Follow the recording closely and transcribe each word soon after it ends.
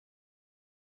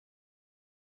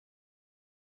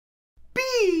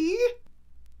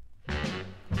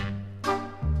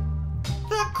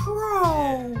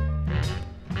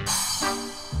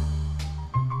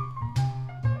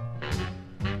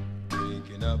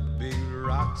big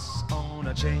rocks on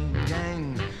a chain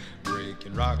gang,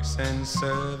 breaking rocks and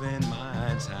serving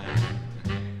my time.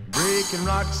 Breaking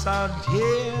rocks out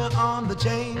here on the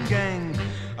chain gang,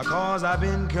 cause I've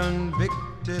been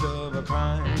convicted of a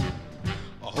crime.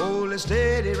 Hold it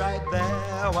steady right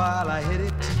there while I hit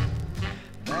it.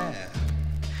 There,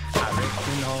 I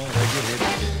reckon ought to get it.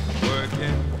 Been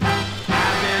working,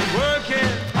 I've been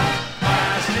working, but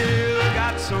I still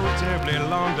got so terribly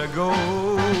long to go.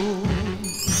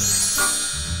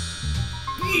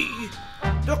 He,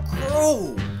 the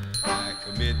crow. I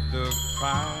commit the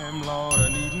crime, Lord, of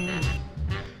needing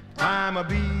time of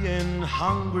being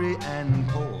hungry and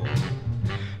poor.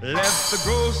 Left the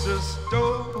grocer's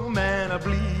store, man, a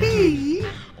bleed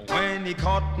when he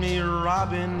caught me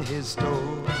robbing his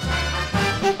store.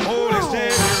 Hold it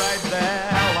steady right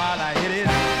there while I hit it.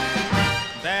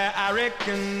 There, I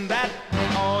reckon that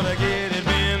ought to get it.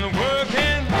 Been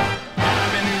working,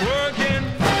 I've been working,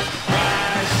 but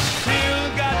I still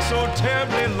got so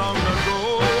terribly long to go.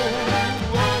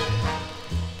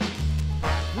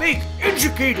 Make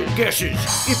educated guesses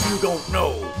if you don't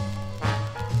know.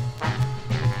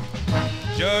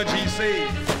 Judge, he say,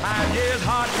 5 years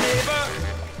hard labor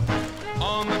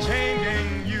on the chain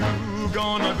gang, you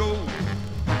gonna go.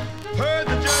 Heard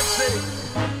the judge say,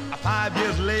 5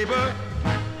 years labor.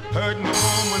 Heard no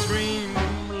woman scream,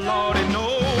 Lordy,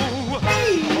 no.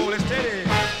 Hold it steady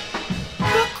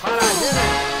while I hit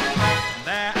it.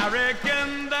 There, I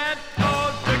reckon that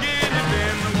ought to get it.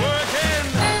 Been working,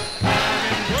 I've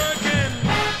been working,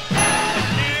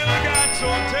 still got so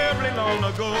terribly long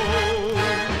to go.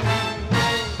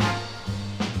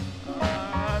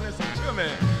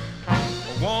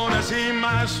 Wanna see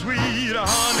my sweet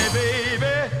honey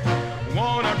baby,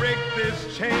 wanna break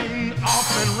this chain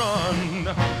off and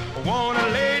run, wanna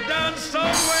lay down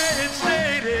somewhere and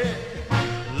steady.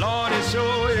 Lord, it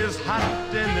sure is hot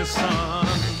in the sun.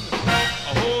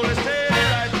 Hold it steady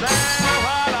right there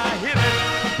while I hit it.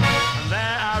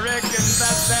 There, I reckon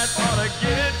that ought to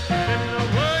get it. Been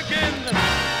working,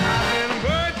 I've been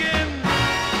working,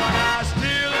 but I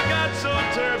still got so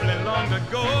terribly long to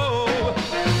go.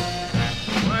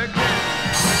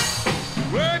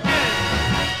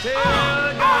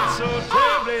 So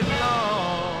terribly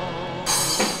long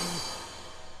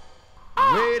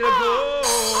way to go.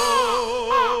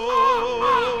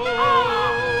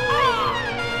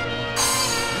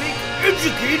 Make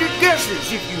educated guesses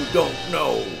if you don't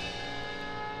know.